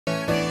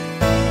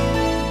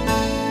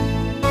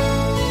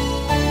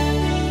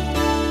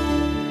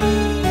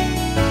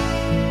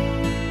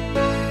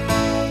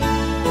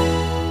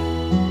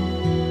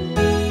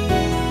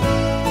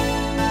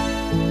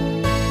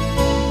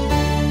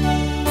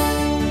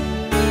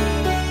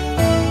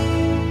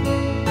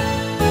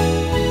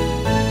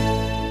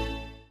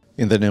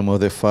In the name of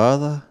the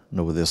Father,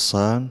 and of the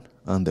Son,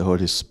 and the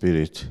Holy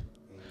Spirit.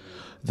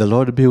 The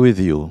Lord be with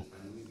you.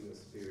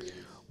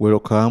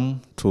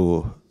 Welcome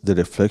to the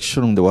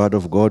reflection on the Word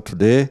of God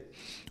today,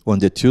 on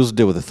the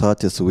Tuesday of the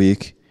 30th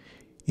week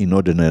in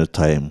ordinary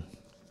time.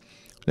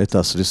 Let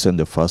us listen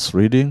to the first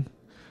reading,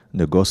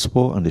 the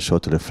Gospel, and the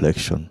short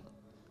reflection.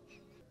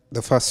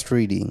 The first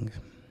reading.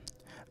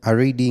 A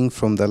reading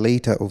from the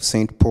letter of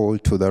St. Paul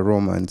to the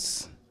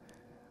Romans.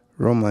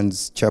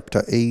 Romans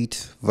chapter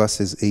 8,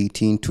 verses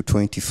 18 to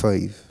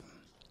 25.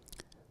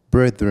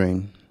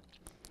 Brethren,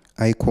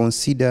 I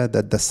consider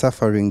that the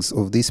sufferings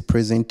of this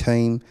present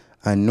time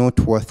are not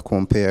worth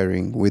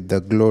comparing with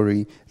the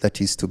glory that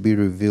is to be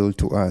revealed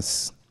to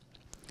us.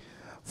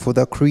 For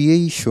the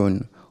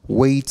creation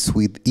waits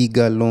with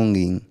eager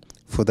longing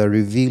for the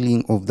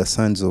revealing of the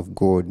sons of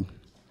God.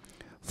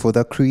 For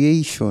the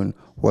creation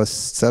was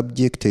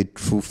subjected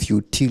through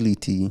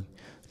futility,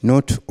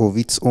 not of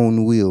its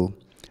own will,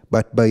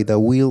 but by the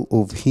will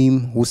of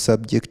him who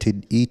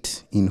subjected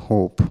it in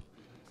hope.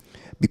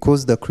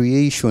 Because the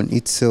creation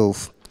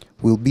itself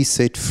will be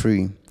set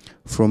free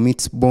from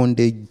its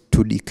bondage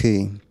to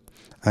decay,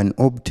 and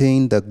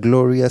obtain the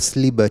glorious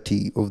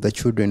liberty of the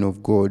children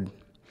of God.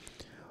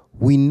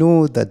 We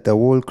know that the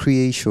whole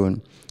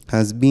creation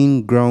has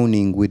been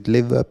groaning with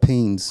labor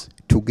pains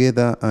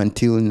together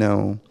until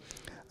now,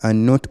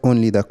 and not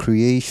only the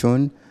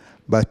creation,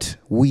 but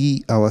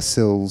we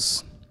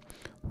ourselves,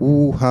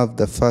 who have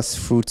the first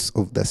fruits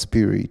of the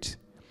Spirit,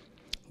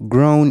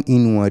 groan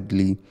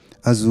inwardly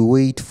as we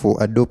wait for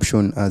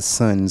adoption as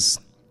sons,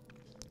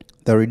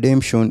 the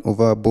redemption of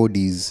our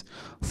bodies.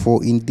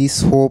 For in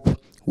this hope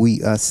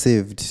we are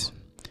saved.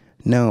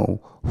 Now,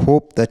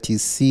 hope that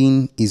is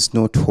seen is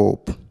not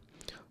hope.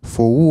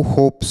 For who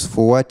hopes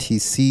for what he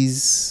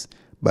sees?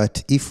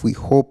 But if we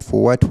hope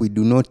for what we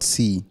do not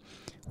see,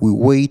 we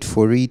wait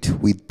for it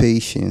with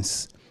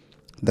patience.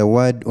 The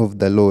word of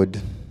the Lord.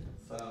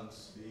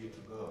 Thanks be to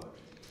God.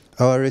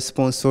 Our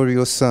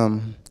responsorial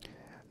psalm.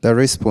 The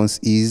response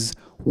is,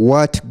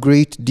 what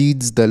great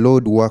deeds the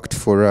Lord worked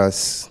for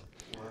us.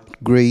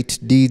 Great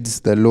deeds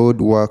the Lord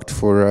worked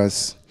for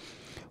us.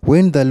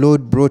 When the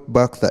Lord brought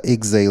back the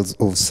exiles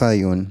of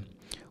Zion,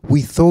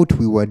 we thought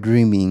we were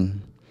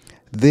dreaming.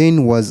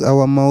 Then was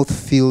our mouth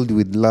filled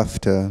with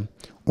laughter,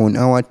 on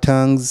our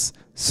tongues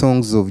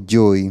songs of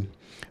joy.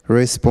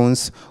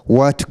 Response,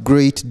 what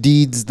great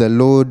deeds the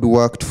Lord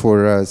worked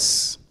for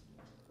us.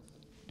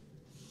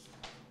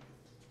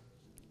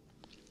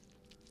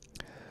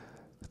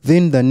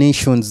 Then the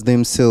nations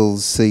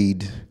themselves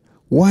said,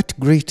 what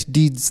great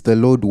deeds the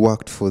Lord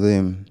worked for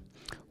them.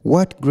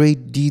 What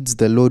great deeds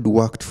the Lord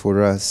worked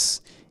for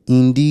us.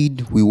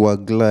 Indeed, we were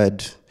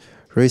glad.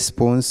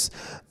 Response,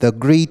 the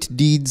great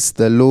deeds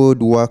the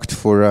Lord worked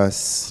for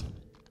us.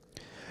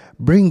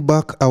 Bring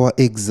back our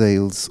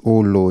exiles, O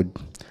Lord,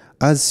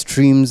 as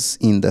streams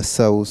in the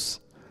south.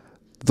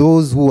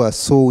 Those who are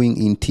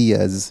sowing in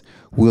tears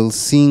will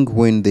sing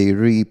when they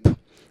reap.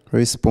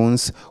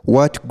 Response,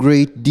 what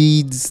great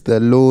deeds the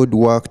Lord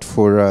worked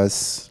for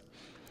us.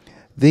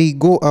 They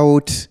go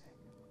out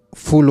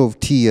full of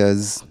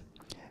tears,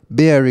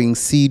 bearing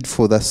seed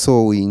for the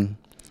sowing.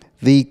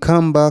 They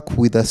come back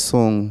with a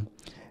song,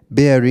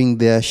 bearing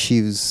their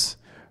sheaves.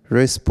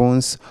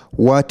 Response,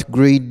 what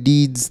great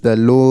deeds the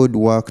Lord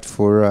worked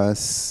for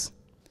us.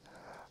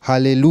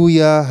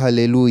 Hallelujah,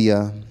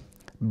 hallelujah.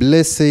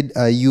 Blessed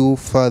are you,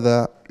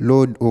 Father,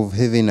 Lord of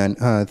heaven and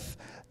earth,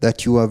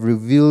 that you have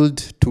revealed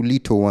to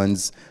little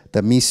ones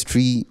the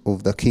mystery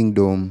of the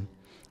kingdom.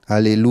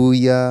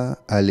 Alleluia,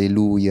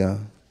 alleluia.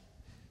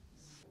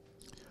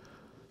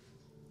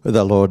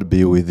 The Lord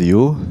be with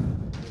you.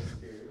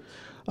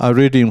 A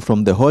reading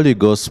from the Holy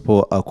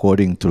Gospel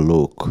according to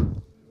Luke.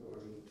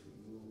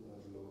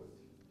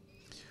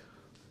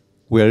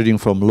 We are reading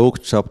from Luke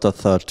chapter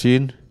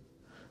 13,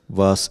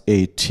 verse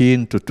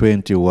 18 to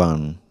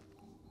 21.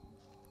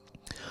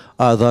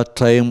 At that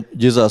time,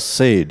 Jesus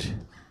said,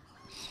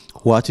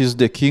 what is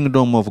the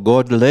kingdom of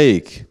God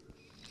like?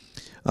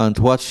 And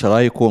what shall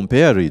I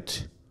compare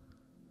it?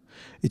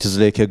 It is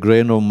like a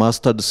grain of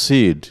mustard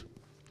seed,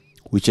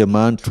 which a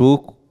man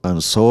took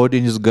and sowed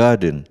in his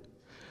garden,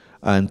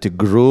 and it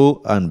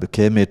grew and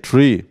became a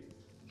tree.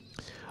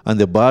 And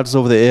the birds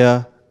of the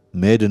air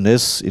made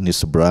nests in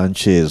its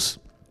branches.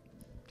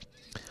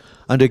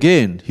 And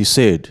again he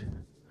said,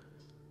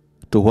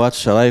 to what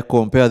shall I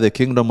compare the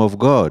kingdom of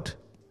God?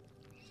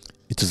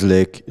 It is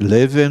like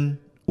leaven,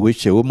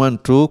 which a woman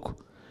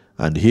took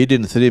and hid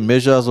in 3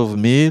 measures of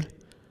meal,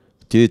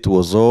 till it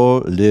was all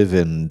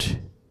leavened.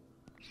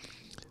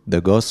 The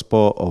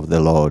Gospel of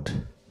the Lord.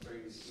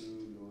 Praise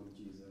you, Lord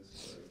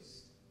Jesus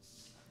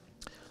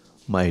Christ.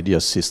 My dear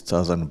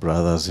sisters and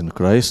brothers in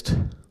Christ,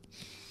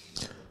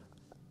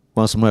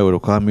 once more I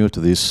welcome you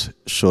to this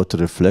short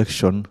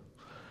reflection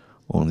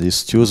on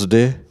this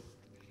Tuesday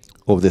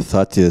of the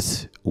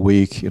 30th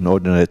week in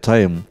ordinary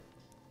time.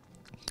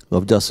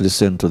 We've just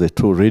listened to the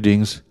 2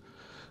 readings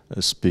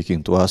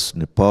speaking to us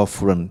in a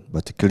powerful and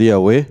but clear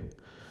way.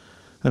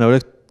 And I would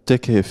like to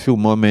take a few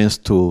moments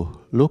to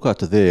look at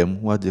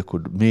them, what they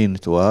could mean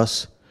to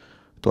us,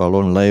 to our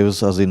own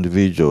lives as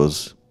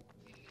individuals.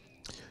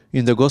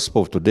 In the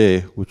Gospel of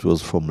today, which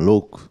was from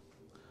Luke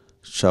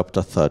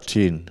chapter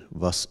 13,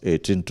 verse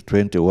 18 to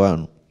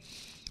 21,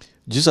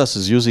 Jesus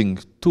is using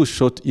two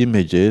short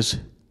images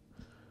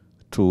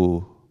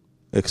to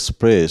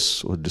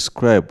express or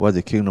describe what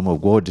the kingdom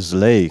of God is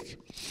like.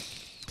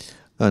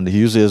 And he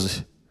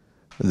uses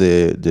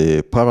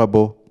the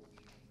parable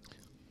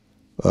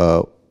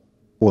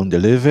on the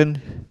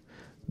leaven,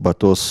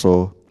 but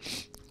also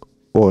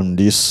on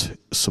this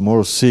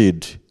small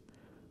seed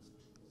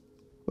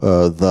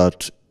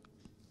that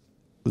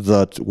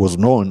was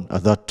known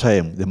at that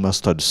time, the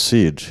mustard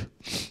seed.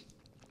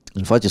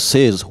 In fact, it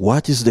says,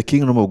 what is the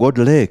kingdom of God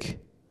like?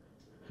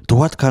 To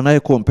what can I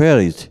compare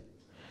it?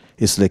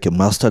 It's like a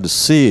mustard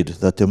seed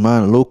that a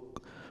man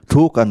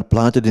took and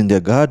planted in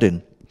the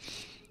garden.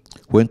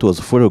 When it was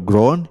fully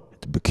grown,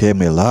 it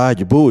became a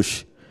large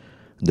bush.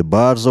 The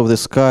birds of the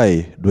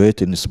sky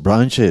dwelt in its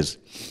branches.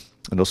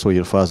 And also he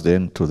refers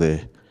then to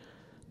the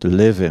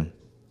leaven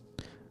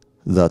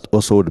that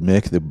also would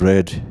make the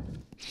bread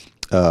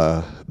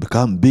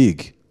become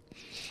big.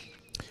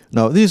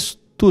 Now, these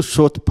two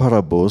short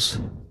parables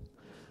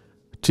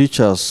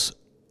teach us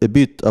a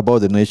bit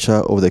about the nature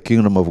of the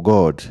kingdom of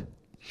God,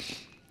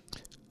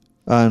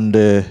 and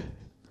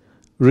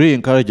really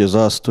encourages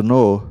us to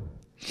know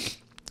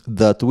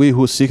that we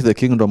who seek the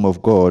kingdom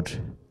of God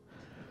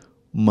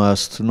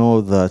must know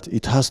that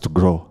it has to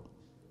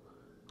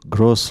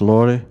grow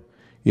slowly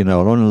in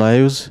our own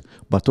lives,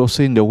 but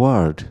also in the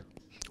world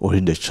or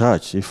in the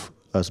church. If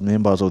as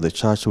members of the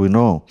church we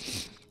know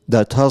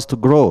that has to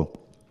grow.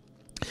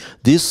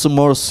 This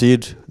small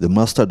seed, the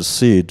mustard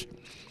seed,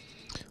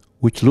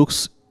 which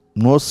looks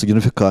not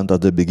significant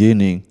at the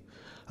beginning,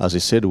 as he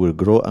said, will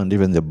grow, and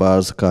even the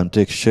birds can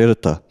take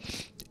shelter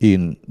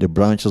in the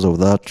branches of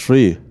that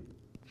tree.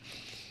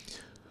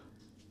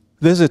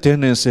 There's a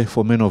tendency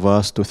for many of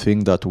us to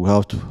think that we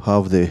have to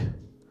have the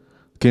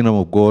kingdom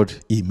of God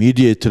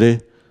immediately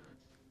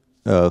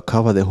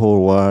cover the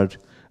whole world,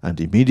 and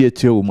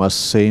immediately we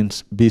must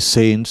be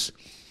saints.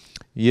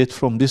 Yet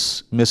from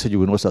this message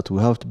we know that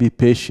we have to be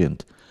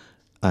patient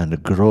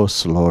and grow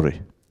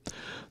slowly.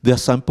 There are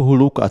some people who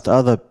look at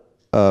other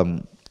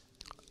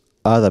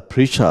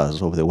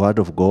preachers of the Word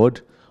of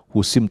God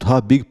who seem to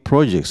have big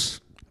projects,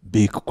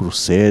 big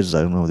crusades,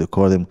 I don't know, they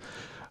call them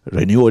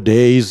renewal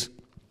days,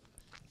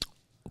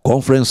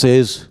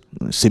 conferences,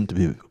 seem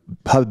to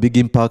have big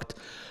impact,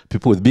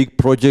 people with big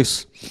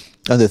projects,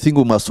 and they think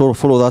we must all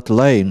follow that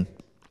line.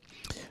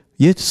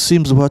 Yet it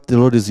seems what the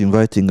Lord is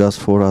inviting us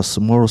for are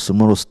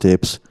small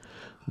steps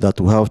that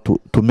we have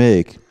to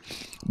make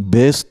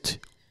based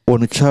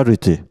on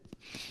charity.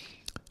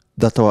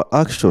 That our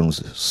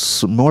actions,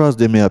 small as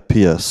they may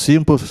appear,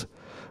 simple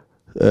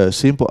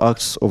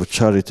acts of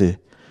charity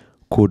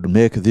could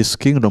make this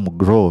kingdom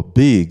grow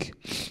big,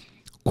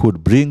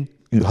 could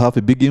have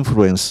a big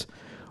influence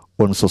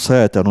on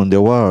society and on the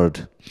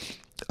world,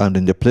 and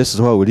in the places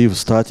where we live,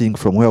 starting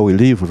from where we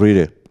live,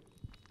 really.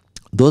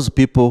 Those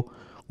people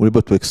will be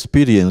able to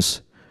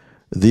experience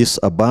this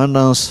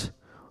abundance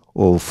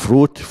of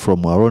fruit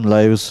from our own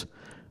lives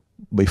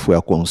if we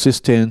are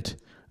consistent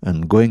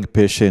and going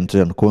patiently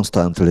and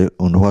constantly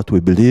on what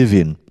we believe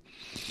in.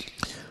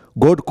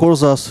 God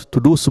calls us to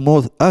do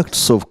small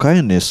acts of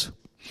kindness,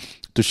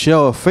 to share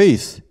our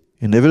faith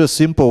in a very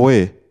simple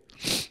way,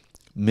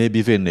 maybe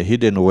even a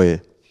hidden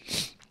way.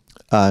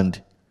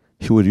 And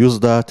he will use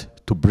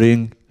that to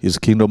bring his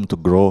kingdom to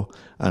grow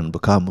and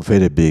become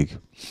very big.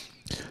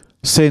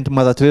 Saint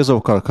Mother Teresa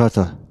of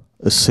Calcutta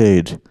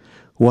said,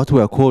 what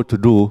we are called to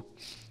do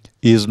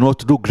is not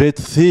to do great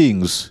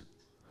things,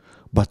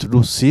 but to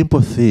do simple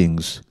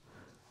things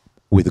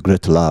with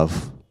great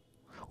love.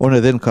 Only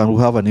then can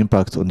we have an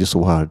impact on this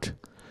world.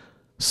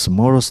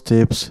 Small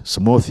steps,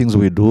 small things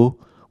we do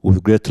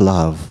with great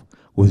love,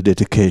 with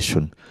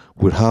dedication,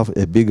 will have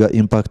a bigger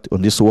impact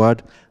on this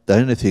world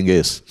than anything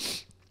else.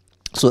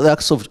 So the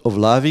acts of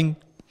loving,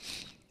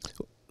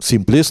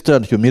 simplicity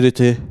and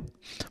humility,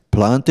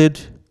 planted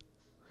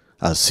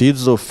as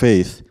seeds of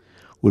faith,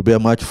 will bear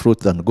much fruit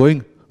than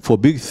going for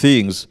big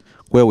things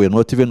where we're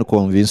not even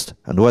convinced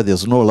and where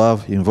there's no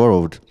love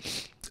involved.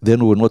 Then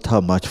we will not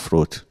have much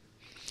fruit.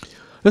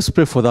 Let's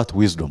pray for that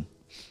wisdom,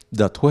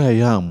 that where I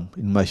am,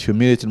 in my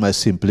humility, in my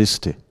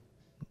simplicity,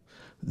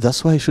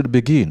 that's where I should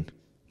begin,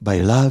 by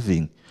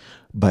loving,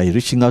 by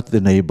reaching out to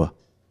the neighbor.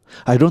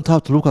 I don't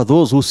have to look at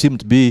those who seem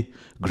to be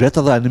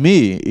greater than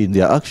me in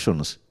their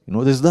actions.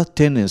 There's that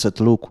tendency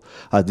to look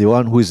at the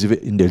one who is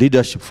in the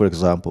leadership, for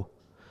example.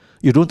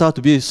 You don't have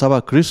to be a Saba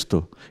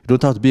Christo. You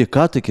don't have to be a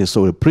catechist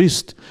or a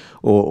priest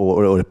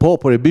or a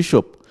pope or a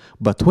bishop.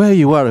 But where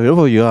you are,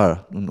 wherever you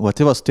are, in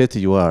whatever state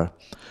you are,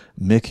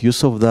 make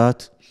use of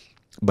that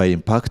by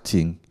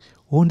impacting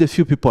on the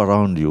few people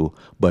around you,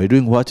 by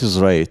doing what is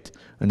right,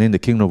 and then the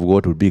kingdom of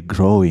God will be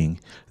growing.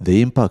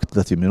 The impact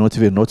that you may not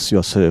even notice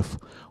yourself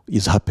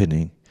is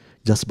happening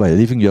just by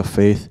living your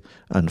faith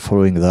and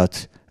following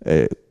that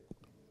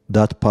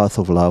path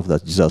of love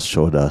that Jesus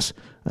showed us,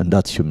 and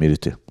that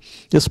humility.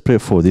 Let's pray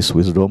for this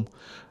wisdom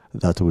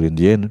that will in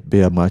the end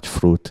bear much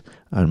fruit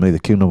and make the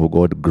kingdom of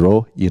God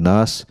grow in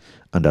us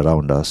and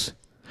around us.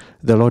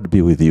 The Lord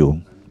be with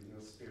you.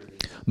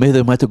 May the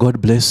Almighty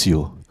God bless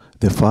you,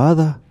 the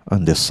Father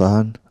and the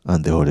Son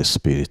and the Holy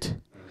Spirit.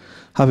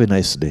 Have a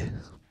nice day.